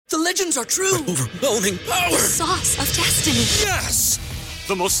The legends are true. Overwhelming power! Sauce of destiny. Yes!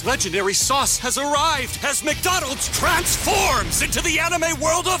 The most legendary sauce has arrived as McDonald's transforms into the anime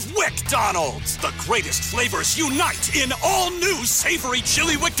world of WickDonald's. The greatest flavors unite in all new savory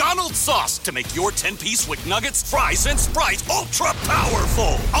chili McDonald's sauce to make your 10-piece Wick Nuggets, fries, and Sprite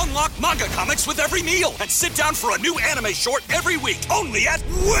ultra-powerful. Unlock manga comics with every meal and sit down for a new anime short every week only at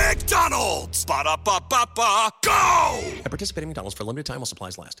WickDonald's. Ba-da-ba-ba-ba, go! At participating McDonald's for a limited time while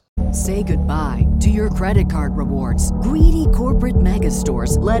supplies last. Say goodbye to your credit card rewards. Greedy corporate mega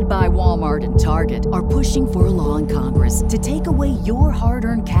stores, led by Walmart and Target, are pushing for a law in Congress to take away your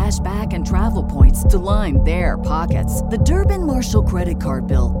hard-earned cash back and travel points to line their pockets. The Durbin-Marshall credit card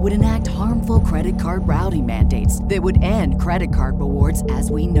bill would enact harmful credit card routing mandates that would end credit card rewards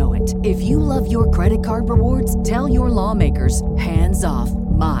as we know it. If you love your credit card rewards, tell your lawmakers, hands off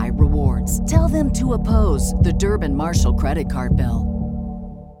my rewards. Tell them to oppose the Durbin-Marshall credit card bill.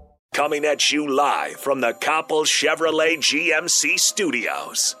 Coming at you live from the Coppel Chevrolet GMC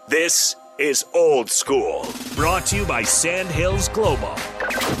studios. This is Old School, brought to you by Sandhills Global.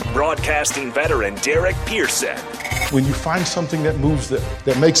 Broadcasting veteran Derek Pearson. When you find something that moves them,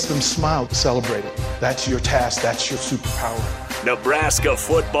 that makes them smile, celebrate it. That's your task. That's your superpower. Nebraska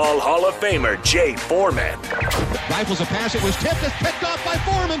Football Hall of Famer Jay Foreman. Rifles a pass. It was tipped. It's picked off by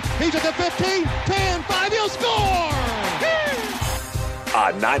Foreman. He's at the 15, 10, 5. He'll score!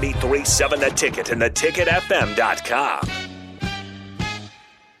 On 93.7 The Ticket and theticketfm.com.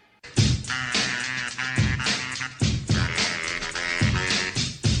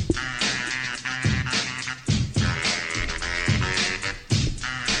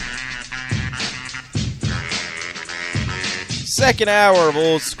 Second hour of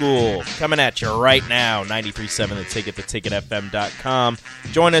Old School coming at you right now. 93.7 The Ticket, theticketfm.com.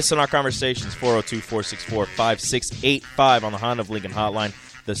 Join us in our conversations, 402-464-5685 on the Honda of Lincoln hotline,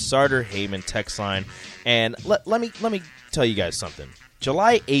 the Sartor Heyman text line. And let me tell you guys something.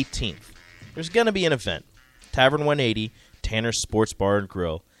 July 18th, there's going to be an event. Tavern 180, Tanner Sports Bar and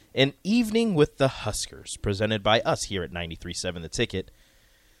Grill. An evening with the Huskers, presented by us here at 93.7 The Ticket.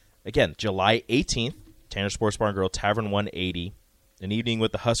 Again, July 18th. Tanner Sports Bar and Grill, Tavern 180, an evening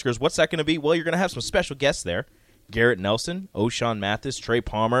with the Huskers. What's that going to be? Well, you're going to have some special guests there. Garrett Nelson, O'Shawn Mathis, Trey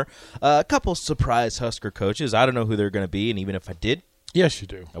Palmer, a couple surprise Husker coaches. I don't know who they're going to be, and even if I did, yes, you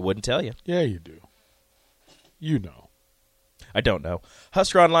do. I wouldn't tell you. Yeah, you do. You know. I don't know.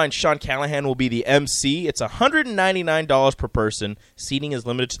 Husker Online, Sean Callahan will be the MC. It's $199 per person. Seating is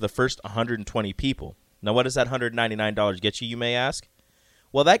limited to the first 120 people. Now, what does that $199 get you, you may ask?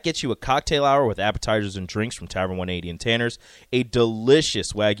 Well, that gets you a cocktail hour with appetizers and drinks from Tavern 180 and Tanner's, a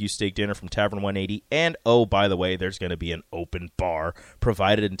delicious Wagyu steak dinner from Tavern 180, and, oh, by the way, there's going to be an open bar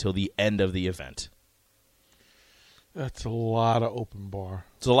provided until the end of the event. That's a lot of open bar.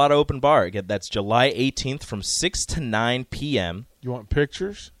 It's a lot of open bar. Again, that's July 18th from 6 to 9 p.m. You want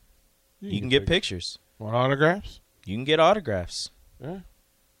pictures? You can get pictures. Want autographs? You can get autographs. Yeah.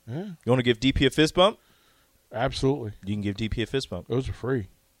 You want to give DP a fist bump? Absolutely. You can give DP a fist bump. Those are free.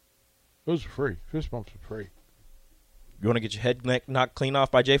 Fist bumps are free. You want to get your head knocked clean off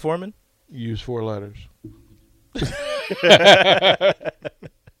by Jay Foreman? Use 4 letters. You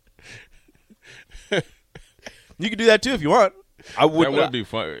can do that too if you want. That would be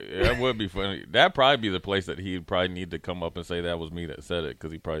fun. That would be funny. That'd probably be the place that he'd probably need to come up and say that was me that said it,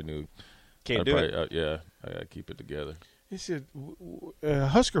 because he probably knew. Can't do it. Yeah, I gotta keep it together. He said, a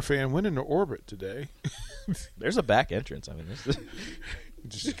Husker fan went into orbit today. There's a back entrance. I mean, this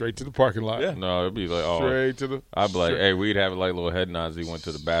just straight to the parking lot. Yeah. No, it'd be like, straight to the. I'd be like, hey, we'd have like little head nods. He went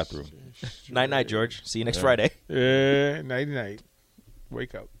to the bathroom. Night, George. See you next Friday. Yeah, night.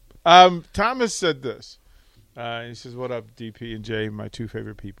 Wake up. Thomas said this. He says, "What up, DP and Jay, my 2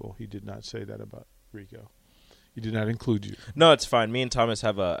 favorite people." He did not say that about Rico. He did not include you. No, it's fine. Me and Thomas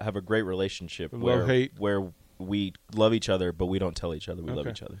have a great relationship where we love each other, but we don't tell each other we love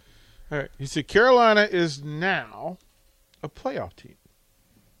each other. All right. He said Carolina is now a playoff team.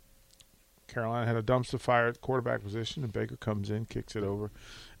 Carolina had a dumpster fire at quarterback position, and Baker comes in, kicks it over,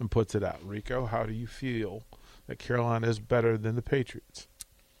 and puts it out. Rico, how do you feel that Carolina is better than the Patriots?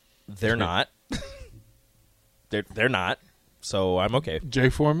 They're not. They're not. So I'm okay. Jay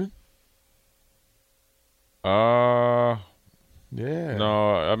Foreman? Yeah.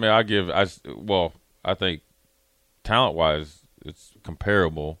 No, I mean, I think talent-wise, it's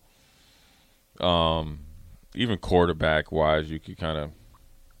comparable. Even quarterback-wise, you could kind of,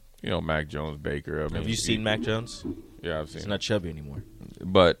 Mac Jones, Baker. I mean, have you seen Mac Jones? Yeah, I've seen. He's not chubby anymore.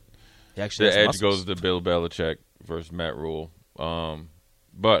 But he actually the edge muscles. goes to Bill Belichick versus Matt Rule.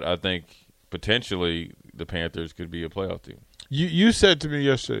 But I think potentially the Panthers could be a playoff team. You said to me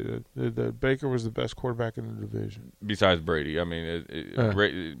yesterday that Baker was the best quarterback in the division. Besides Brady. I mean,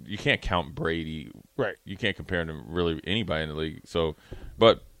 you can't count Brady. Right. You can't compare him to really anybody in the league. So,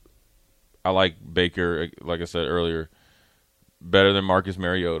 but I like Baker, like I said earlier, better than Marcus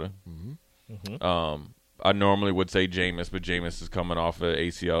Mariota. I normally would say Jameis, but Jameis is coming off an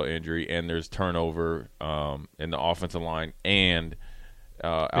ACL injury, and there's turnover in the offensive line and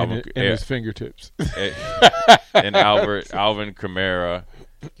his fingertips. And Alvin Kamara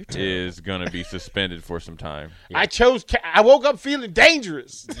is going to be suspended for some time. Yeah. I woke up feeling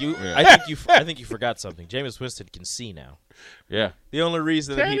dangerous. I think you forgot something. Jameis Winston can see now. Yeah. The only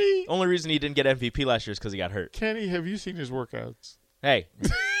reason he didn't get MVP last year is because he got hurt. Kenny, have you seen his workouts? Hey,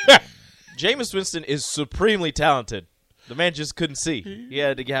 Jameis Winston is supremely talented. The man just couldn't see. He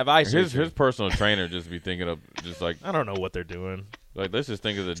had to have eye surgery. His personal trainer just be thinking of just like I don't know what they're doing. Like let's just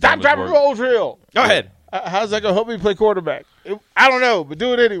think of the stop dropping roll drill. Go ahead. How's that gonna help me play quarterback? I don't know, but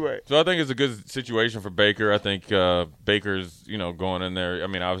do it anyway. So I think it's a good situation for Baker. I think Baker's going in there. I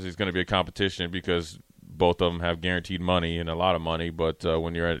mean, obviously it's going to be a competition because both of them have guaranteed money and a lot of money. But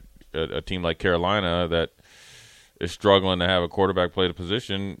when you're at a team like Carolina that is struggling to have a quarterback play the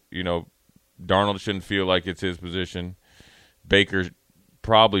position, Darnold shouldn't feel like it's his position. Baker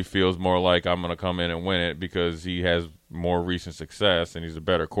probably feels more like I'm going to come in and win it because he has more recent success and he's a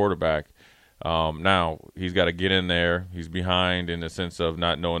better quarterback. Now he's got to get in there. He's behind in the sense of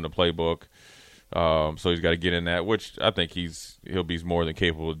not knowing the playbook. So he's got to get in that, which I think he'll be more than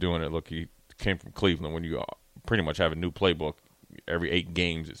capable of doing it. Look, he came from Cleveland when you pretty much have a new playbook every 8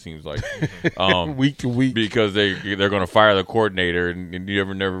 games, it seems like, week to week, because they're going to fire the coordinator, and you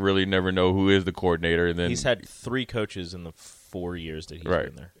never know who is the coordinator. And then he's had 3 coaches in the 4 years that he's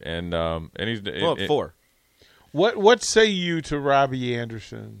been there, and he's 4. What say you to Robbie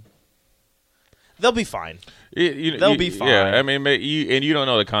Anderson? They'll be fine. They'll be fine. Yeah, I mean, you don't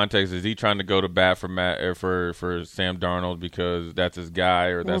know the context. Is he trying to go to bat for Sam Darnold because that's his guy,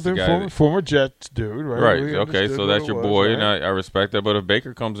 or that's the guy? Former Jets dude, right? Right. Okay, so that's your boy, right? And I respect that. But if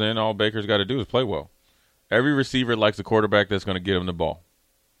Baker comes in, all Baker's got to do is play well. Every receiver likes a quarterback that's going to get him the ball.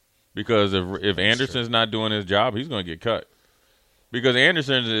 Because if Anderson's not doing his job, he's going to get cut. Because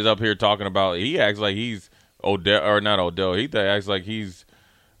Anderson is up here talking about, he acts like he's Odell, or not Odell. He acts like he's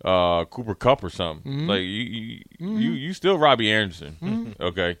Cooper Kupp or something. Mm-hmm. Like you still Robbie Anderson. Mm-hmm.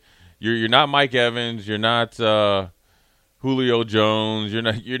 Okay, you're not Mike Evans. You're not Julio Jones. You're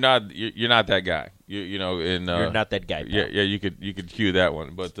not that guy. You're not that guy. Pal. Yeah. You could cue that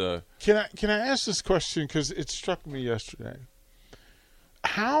one. But can I ask this question because it struck me yesterday?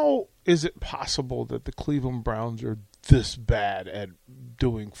 How is it possible that the Cleveland Browns are this bad at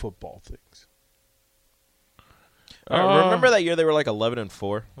doing football things? Remember that year they were like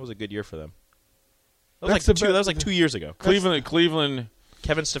 11-4? That was a good year for them. That was like 2 years ago. Cleveland.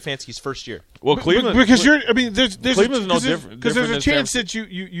 Kevin Stefanski's first year. Well, Cleveland because there's Cleveland's no different because there's a chance that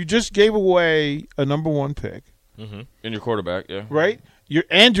you just gave away a number 1 pick in your quarterback, yeah, right.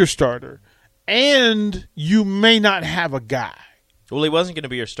 Your starter, and you may not have a guy. Well, he wasn't going to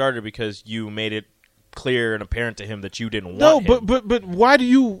be your starter because you made it clear and apparent to him that you didn't want him. But why do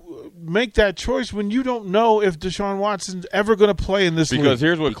you make that choice when you don't know if Deshaun Watson's ever going to play in this league? Because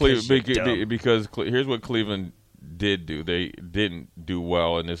here's what Cleveland did do. They didn't do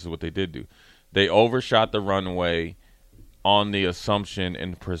well, and this is what they did do. They overshot the runway on the assumption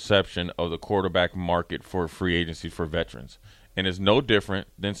and perception of the quarterback market for free agency for veterans. And it's no different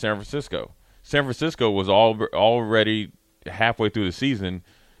than San Francisco. San Francisco was already halfway through the season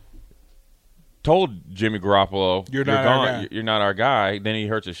told Jimmy Garoppolo, you're not our guy. Then he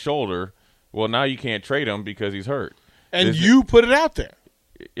hurts his shoulder. Well, now you can't trade him because he's hurt. And you put it out there.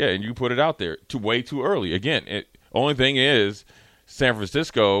 Yeah, and you put it out there way too early. Again, only thing is San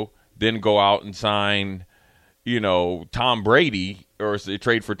Francisco didn't go out and sign, Tom Brady or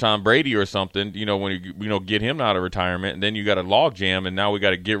trade for Tom Brady or something, when you get him out of retirement, and then you got a log jam, and now we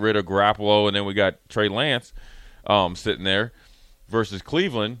got to get rid of Garoppolo, and then we got Trey Lance sitting there versus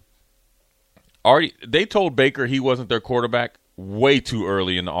Cleveland. They told Baker he wasn't their quarterback way too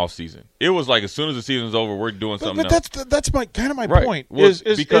early in the offseason. It was like as soon as the season's over, we're doing something else. That's my right. point. Well,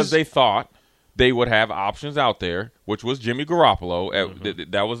 because they thought they would have options out there, which was Jimmy Garoppolo.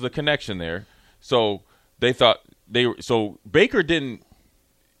 Mm-hmm. That was the connection there. So they thought so Baker didn't.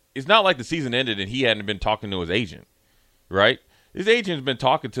 It's not like the season ended and he hadn't been talking to his agent, right? His agent's been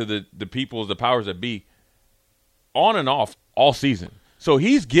talking to the people, the powers that be, on and off all season. So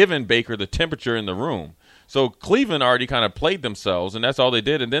he's given Baker the temperature in the room. So Cleveland already kind of played themselves, and that's all they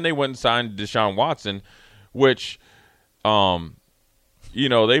did. And then they went and signed Deshaun Watson, which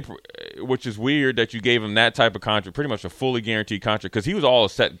which is weird that you gave him that type of contract, pretty much a fully guaranteed contract, because he was all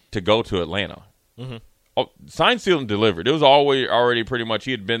set to go to Atlanta. Mm-hmm. Signed, sealed, and delivered. It was already pretty much,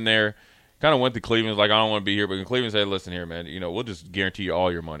 he had been there, kind of went to Cleveland, was like, I don't want to be here, but Cleveland said, listen here, man, we'll just guarantee you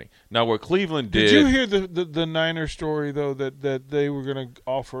all your money. Now, what Cleveland did. Did you hear the Niner story, though, that they were going to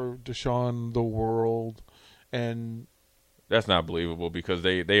offer Deshaun the world? And that's not believable, because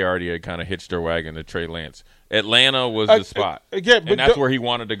they already had kind of hitched their wagon to Trey Lance. Atlanta was the spot. Again, and that's where he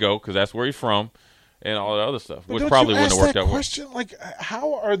wanted to go, because that's where he's from. And all the other stuff, which probably wouldn't have worked out well. Question, like,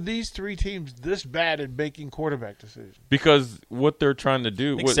 how are these three teams this bad at making quarterback decisions? Because what they're trying to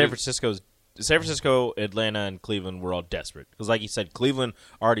do, San Francisco, Atlanta, and Cleveland were all desperate. Because, like you said, Cleveland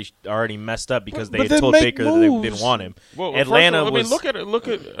already messed up because they had told Baker that they didn't want him. Well, Atlanta was. Look at.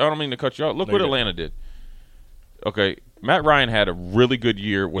 I don't mean to cut you off. Look what Atlanta did. Okay, Matt Ryan had a really good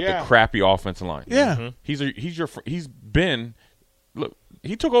year with a crappy offensive line. Yeah, he's been. Look,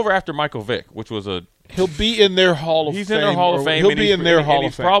 he took over after Michael Vick, which was a. He'll be in their Hall of Fame. He's in their Hall of Fame. He'll be in their Hall of Fame.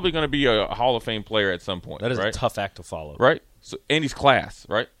 He's probably going to be a Hall of Fame player at some point. That is right? a tough act to follow. Right? So, and he's class,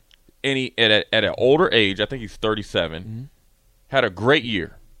 right? And he, at an older age, I think he's 37, had a great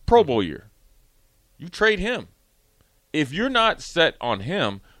year, Pro Bowl year. You trade him. If you're not set on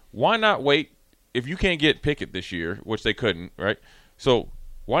him, why not wait? If you can't get Pickett this year, which they couldn't, right? So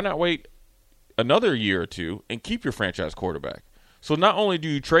why not wait another year or two and keep your franchise quarterback? So not only do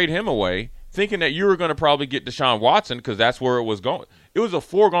you trade him away, thinking that you were going to probably get Deshaun Watson because that's where it was going. It was a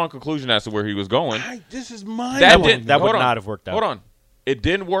foregone conclusion as to where he was going. This is mind-blowing. That would not have worked out. Hold on. It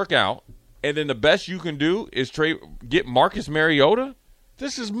didn't work out. And then the best you can do is get Marcus Mariota.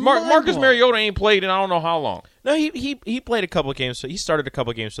 This is Marcus Mariota ain't played in I don't know how long. No, he played a couple of games. So he started a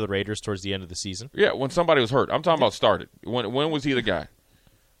couple of games for the Raiders towards the end of the season. Yeah, when somebody was hurt. I'm talking about started. When was he the guy?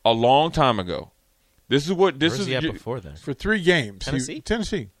 A long time ago. This is what this Where is. He had before then? For 3 games.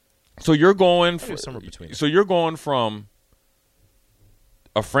 Tennessee. So you're going somewhere between. So you're going from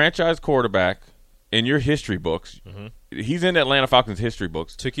a franchise quarterback in your history books. Mm-hmm. He's in the Atlanta Falcons history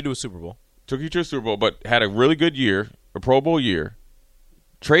books. Took you to a Super Bowl. But had a really good year, a Pro Bowl year.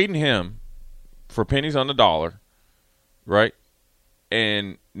 Trading him for pennies on the dollar, right?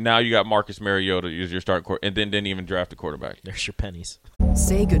 And now you got Marcus Mariota as your starting quarterback, and then didn't even draft a quarterback. There's your pennies.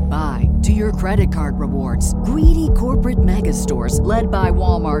 Say goodbye to your credit card rewards. Greedy corporate mega stores, led by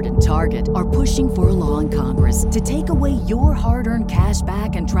Walmart and Target, are pushing for a law in Congress to take away your hard-earned cash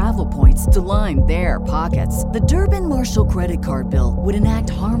back and travel points to line their pockets. The Durbin-Marshall credit card bill would enact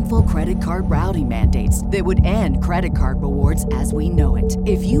harmful credit card routing mandates that would end credit card rewards as we know it.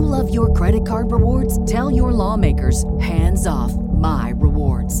 If you love your credit card rewards, tell your lawmakers, hands off my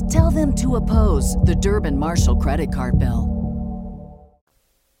rewards. Tell them to oppose the Durbin-Marshall credit card bill.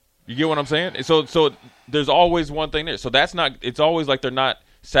 You get what I'm saying? So there's always one thing there. So that's not – it's always like they're not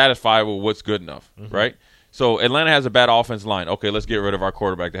satisfied with what's good enough, right? So Atlanta has a bad offensive line. Okay, let's get rid of our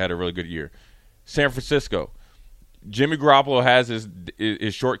quarterback that had a really good year. San Francisco, Jimmy Garoppolo has his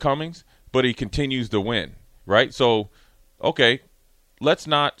shortcomings, but he continues to win, right? So, okay, let's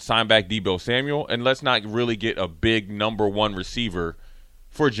not sign back Deebo Samuel, and let's not really get a big number one receiver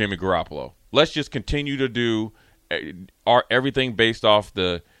for Jimmy Garoppolo. Let's just continue to do everything based off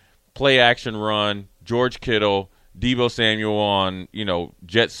the – play action run, George Kittle, Deebo Samuel on,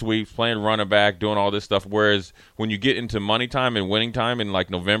 jet sweeps, playing running back, doing all this stuff. Whereas when you get into money time and winning time in like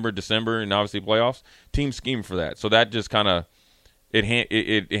November, December, and obviously playoffs, teams scheme for that. So that just kind of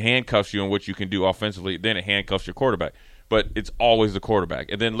it handcuffs you on what you can do offensively. Then it handcuffs your quarterback. But it's always the quarterback.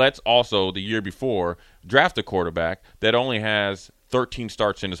 And then let's also, the year before, draft a quarterback that only has 13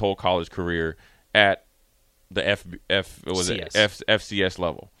 starts in his whole college career at the FCS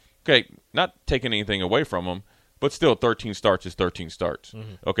level. Okay, not taking anything away from him, but still 13 starts is 13 starts.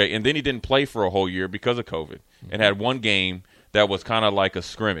 Mm-hmm. Okay, and then he didn't play for a whole year because of COVID and had one game that was kind of like a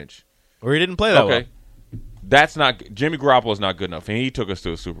scrimmage. Or he didn't play that well. That's not – Jimmy Garoppolo is not good enough, and he took us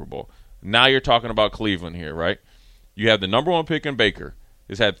to a Super Bowl. Now you're talking about Cleveland here, right? You have the number one pick in Baker.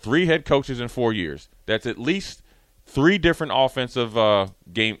 He's had 3 head coaches in 4 years. That's at least 3 different offensive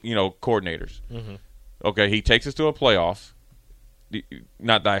game coordinators. Mm-hmm. Okay, he takes us to a playoffs.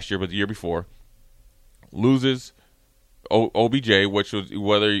 Not last year, but the year before, loses OBJ, which was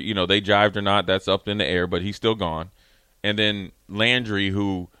whether they jived or not, that's up in the air, but he's still gone. And then Landry,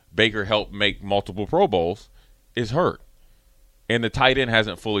 who Baker helped make multiple Pro Bowls, is hurt, and the tight end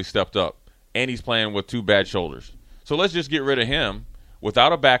hasn't fully stepped up, and he's playing with 2 bad shoulders. So let's just get rid of him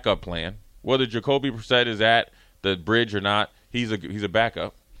without a backup plan. Whether Jacoby Brissett is at the bridge or not, he's a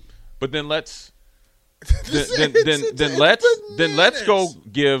backup. But then let's. Then let's go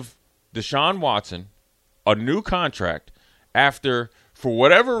give Deshaun Watson a new contract after for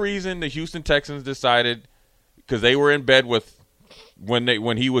whatever reason, the Houston Texans decided, because they were in bed with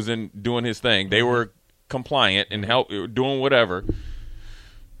when he was doing his thing, they were compliant and doing whatever.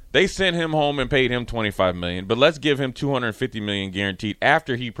 They sent him home and paid him $25 million, but let's give him $250 million guaranteed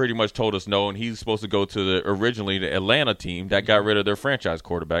after he pretty much told us no, and he's supposed to go to originally the Atlanta team that got rid of their franchise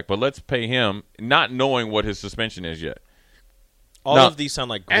quarterback. But let's pay him, not knowing what his suspension is yet. All of these sound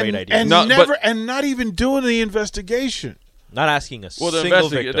like great ideas. And not even doing the investigation. Not asking a well, single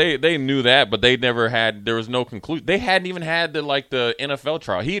victim. They knew that, but they never had. There was no conclusion. They hadn't even had the NFL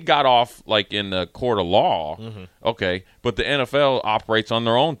trial. He had got off in the court of law. Mm-hmm. Okay, but the NFL operates on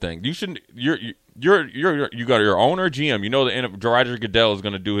their own thing. You shouldn't. You got your owner, GM. You know Roger Goodell is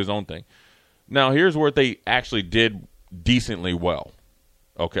going to do his own thing. Now here's where they actually did decently well.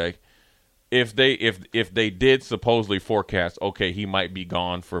 Okay, if they did supposedly forecast, okay, he might be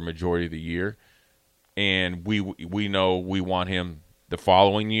gone for a majority of the year. And we know we want him the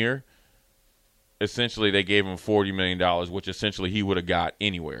following year. Essentially, they gave him $40 million, which essentially he would have got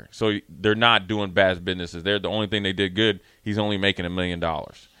anywhere. So they're not doing bad businesses. The only thing they did good, he's only making $1 million.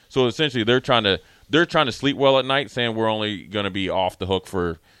 So essentially, they're trying to sleep well at night, saying we're only going to be off the hook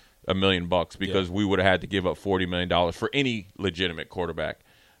for $1 million because we would have had to give up $40 million for any legitimate quarterback.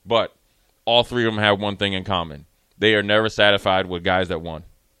 But all three of them have one thing in common: they are never satisfied with guys that won.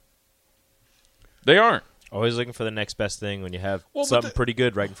 They aren't. Always looking for the next best thing when you have something pretty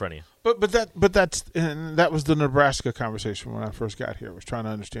good right in front of you. That was the Nebraska conversation when I first got here. I was trying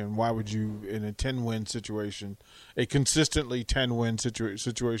to understand why would you, in a 10-win situation, a consistently 10-win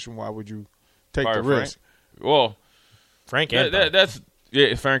situation, why would you take the risk? Well, Frank and that's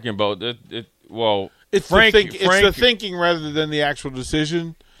Frank and Bo. It's the thinking rather than the actual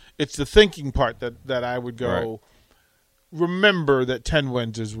decision. It's the thinking part that I would go. Right. Remember that 10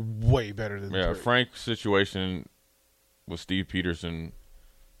 wins is way better than 3. Frank's situation with Steve Peterson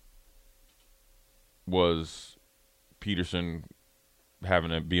was Peterson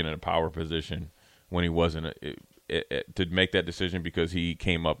being in a power position when he wasn't to make that decision because he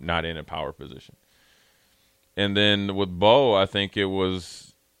came up not in a power position. And then with Bo, I think it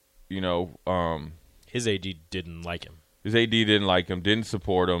was, his AD didn't like him. His AD didn't like him, didn't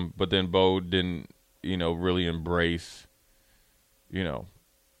support him, but then Bo didn't, really embrace. I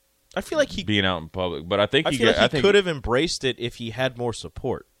feel like he being out in public, but I think he could have embraced it if he had more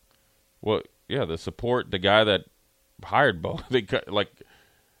support. Well, yeah, the support, the guy that hired Bo,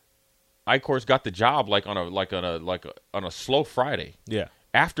 Icor's got the job on a slow Friday. Yeah,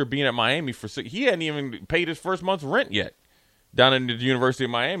 after being at Miami he hadn't even paid his first month's rent yet down in the University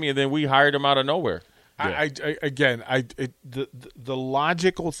of Miami, and then we hired him out of nowhere. Yeah. The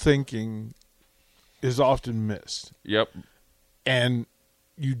logical thinking is often missed. Yep. And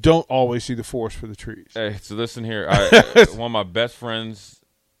you don't always see the forest for the trees. Hey, so listen here. One of my best friends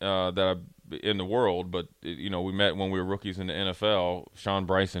in the world, but we met when we were rookies in the NFL, Sean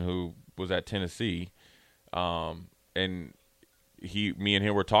Bryson, who was at Tennessee, and me and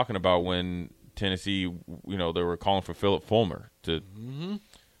him were talking about when Tennessee, they were calling for Philip Fulmer to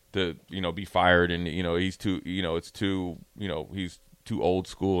be fired, and he's too, he's too old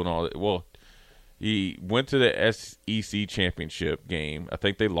school and all that. Well, he went to the SEC championship game. I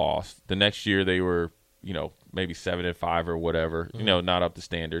think they lost. The next year they were, maybe 7-5 or whatever. Mm-hmm. Not up to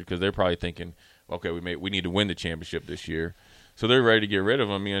standard because they're probably thinking, okay, we need to win the championship this year. So they're ready to get rid of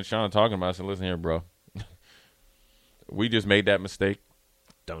him. Me and Sean are talking about it. I said, listen here, bro. We just made that mistake.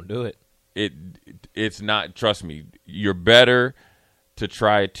 Don't do it. It's not. Trust me. You're better to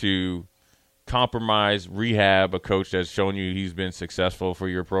try to compromise, rehab a coach that's shown you he's been successful for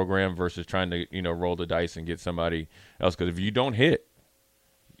your program versus trying to roll the dice and get somebody else. Because if you don't hit,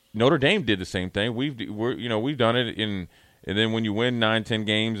 Notre Dame did the same thing. We've done it and then when you win 9-10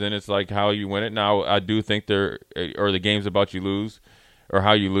 games, then it's like how you win it. Now I do think there are the games about you lose or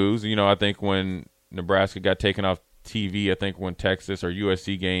how you lose. I think when Nebraska got taken off TV, I think when Texas or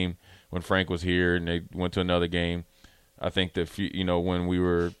USC game when Frank was here and they went to another game, I think that when we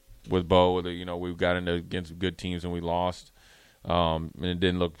were with Bo, we got into against good teams and we lost, and it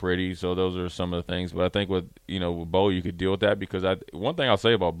didn't look pretty. So those are some of the things. But I think with Bo, you could deal with that because one thing I'll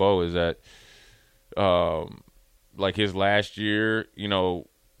say about Bo is that, his last year, I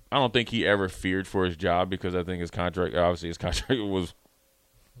don't think he ever feared for his job because I think his contract was, he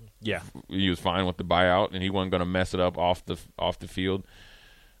was fine with the buyout and he wasn't going to mess it up off the field.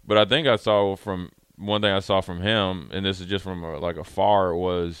 But I think one thing I saw from him, and this is just from afar,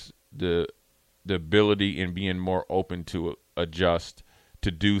 was the ability in being more open to adjust to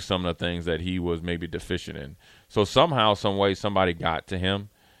do some of the things that he was maybe deficient in. So somehow, some way, somebody got to him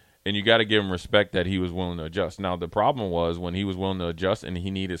And you got to give him respect that he was willing to adjust. Now, the problem was when he was willing to adjust and he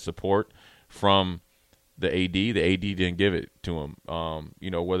needed support from the AD didn't give it to him.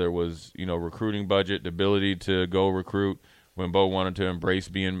 Whether it was, recruiting budget, the ability to go recruit when Bo wanted to embrace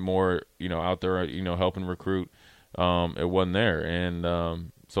being more, out there, helping recruit, it wasn't there.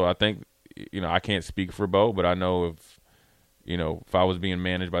 And so I think, I can't speak for Bo, but I know if I was being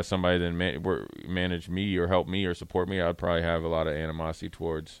managed by somebody that managed me or helped me or support me, I'd probably have a lot of animosity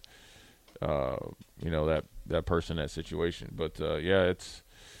towards, that person, that situation. But, it's,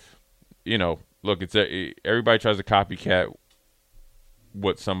 look, everybody tries to copycat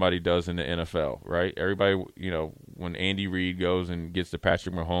what somebody does in the NFL, right? Everybody, when Andy Reid goes and gets to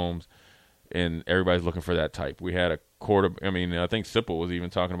Patrick Mahomes, and everybody's looking for that type. We had a I think Sipple was even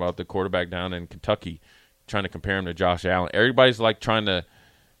talking about the quarterback down in Kentucky, trying to compare him to Josh Allen. Everybody's like trying to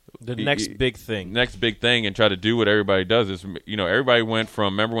next big thing, and try to do what everybody does. Is everybody went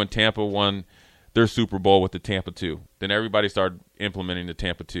from, remember when Tampa won their Super Bowl with the Tampa 2? Then everybody started implementing the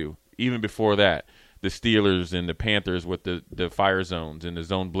Tampa 2. Even before that, the Steelers and the Panthers with the fire zones and the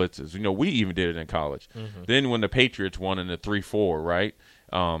zone blitzes. We even did it in college. Mm-hmm. Then when the Patriots won in the 3-4, right?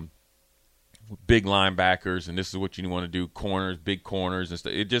 Big linebackers, and this is what you want to do, corners, big corners, and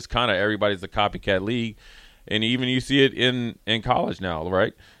stuff. It just kind of, everybody's a copycat league. And even you see it in college now,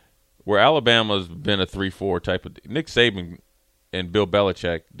 right? Where Alabama's been a 3-4 type of – Nick Saban and Bill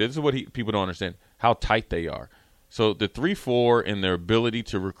Belichick, this is what people don't understand, how tight they are. So the 3-4 and their ability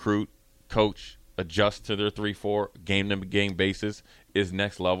to recruit, coach, adjust to their 3-4, game-to-game basis is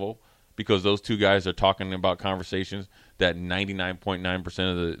next level, because those two guys are talking about conversations that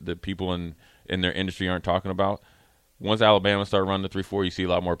 99.9% of the people in their industry aren't talking about. Once Alabama start running the 3-4, you see a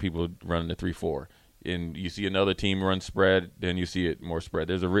lot more people running the 3-4. And you see another team run spread, then you see it more spread.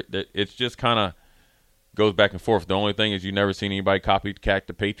 It's just kind of goes back and forth. The only thing is you never seen anybody copycat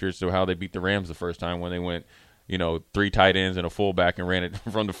the Patriots or how they beat the Rams the first time when they went – 3 tight ends and a fullback and ran it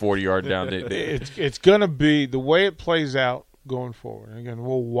from the 40-yard down. It's going to be the way it plays out going forward. And again,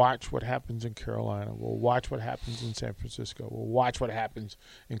 we'll watch what happens in Carolina. We'll watch what happens in San Francisco. We'll watch what happens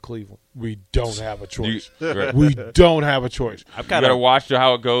in Cleveland. We don't have a choice. We don't have a choice. You got to watch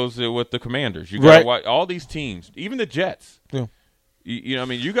how it goes with the Commanders. You got to watch all these teams, even the Jets. Yeah.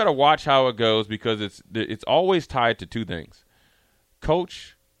 You got to watch how it goes, because it's always tied to two things: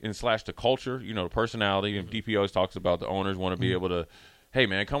 coach and / the culture, the personality. And DP always talks about the owners want to be able to, hey,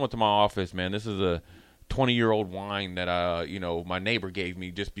 man, come into my office, man. This is a 20-year-old wine that, my neighbor gave me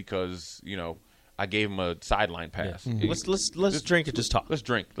just because, I gave him a sideline pass. Yeah. Let's drink and just talk. Let's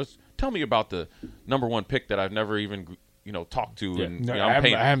drink. Tell me about the number 1 pick that I've never even talked to. Yeah. And I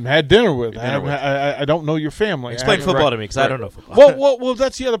haven't had dinner with. I don't know your family. Explain football to me, because I don't know football. Well,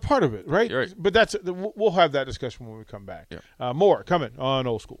 that's the other part of it, right? Right. But we'll have that discussion when we come back. Yeah. More coming on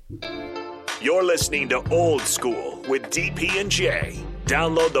Old School. You're listening to Old School with DP and J.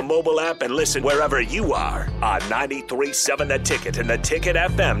 Download the mobile app and listen wherever you are on 93.7 The Ticket and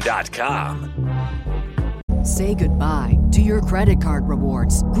theticketfm.com. Say goodbye to your credit card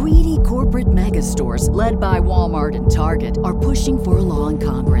rewards. Greedy corporate mega stores, led by Walmart and Target, are pushing for a law in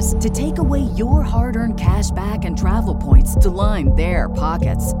Congress to take away your hard-earned cash back and travel points to line their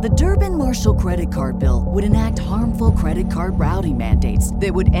pockets. The Durbin-Marshall credit card bill would enact harmful credit card routing mandates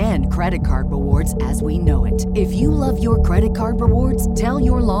that would end credit card rewards as we know it. If you love your credit card rewards, tell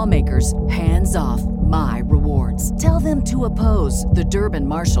your lawmakers, hands off my rewards. Tell them to oppose the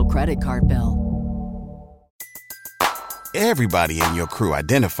Durbin-Marshall credit card bill. Everybody in your crew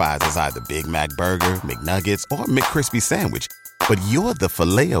identifies as either Big Mac Burger, McNuggets, or McCrispy Sandwich. But you're the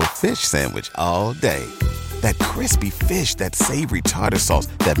Filet-O-Fish Sandwich all day. That crispy fish, that savory tartar sauce,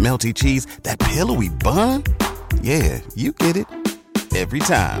 that melty cheese, that pillowy bun. Yeah, you get it. Every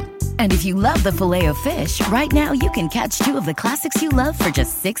time. And if you love the Filet-O-Fish, right now you can catch 2 of the classics you love for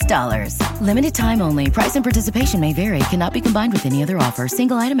just $6. Limited time only. Price and participation may vary. Cannot be combined with any other offer.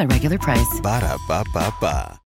 Single item at regular price. Ba-da-ba-ba-ba.